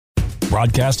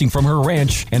Broadcasting from her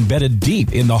ranch embedded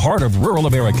deep in the heart of rural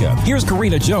America, here's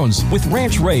Karina Jones with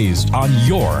Ranch Raised on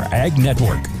your Ag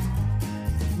Network.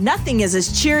 Nothing is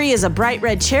as cheery as a bright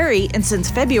red cherry, and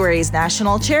since February is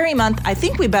National Cherry Month, I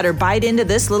think we better bite into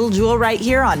this little jewel right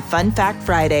here on Fun Fact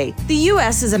Friday. The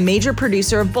U.S. is a major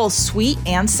producer of both sweet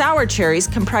and sour cherries,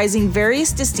 comprising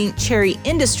various distinct cherry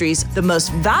industries. The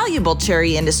most valuable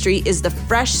cherry industry is the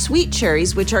fresh sweet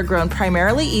cherries, which are grown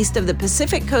primarily east of the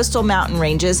Pacific coastal mountain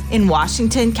ranges in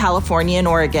Washington, California, and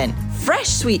Oregon. Fresh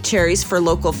sweet cherries for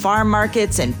local farm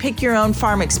markets and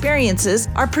pick-your-own-farm experiences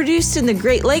are produced in the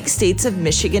Great Lakes states of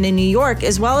Michigan and New York,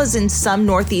 as well as in some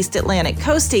Northeast Atlantic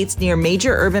coast states near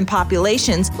major urban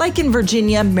populations like in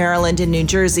Virginia, Maryland, and New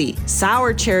Jersey.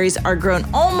 Sour cherries are grown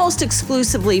almost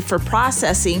exclusively for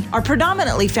processing, are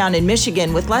predominantly found in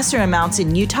Michigan with lesser amounts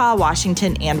in Utah,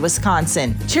 Washington, and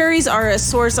Wisconsin. Cherries are a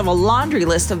source of a laundry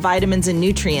list of vitamins and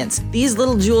nutrients. These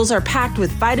little jewels are packed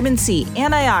with vitamin C,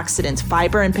 antioxidants,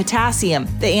 fiber, and potassium.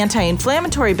 The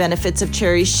anti-inflammatory benefits of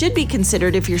cherries should be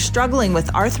considered if you're struggling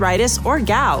with arthritis or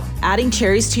gout. Adding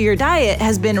cherries to your diet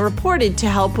has been reported to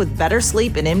help with better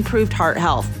sleep and improved heart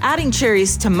health. Adding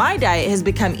cherries to my diet has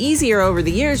become easier over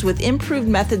the years with improved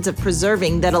methods of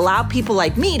preserving that allow people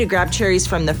like me to grab cherries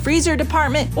from the freezer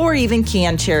department or even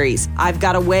canned cherries. I've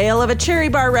got a whale of a cherry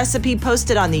bar recipe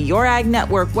posted on the Your Ag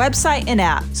Network website and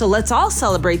app, so let's all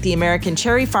celebrate the American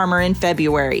cherry farmer in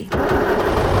February.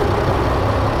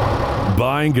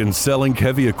 Buying and selling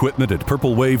heavy equipment at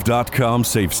purplewave.com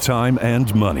saves time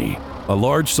and money. A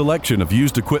large selection of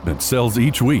used equipment sells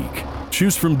each week.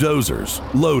 Choose from dozers,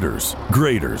 loaders,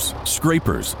 graders,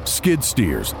 scrapers, skid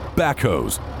steers,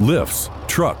 backhoes, lifts,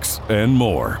 trucks, and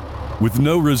more. With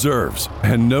no reserves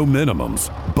and no minimums,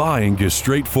 buying is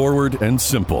straightforward and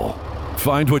simple.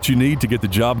 Find what you need to get the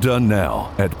job done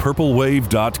now at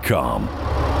purplewave.com.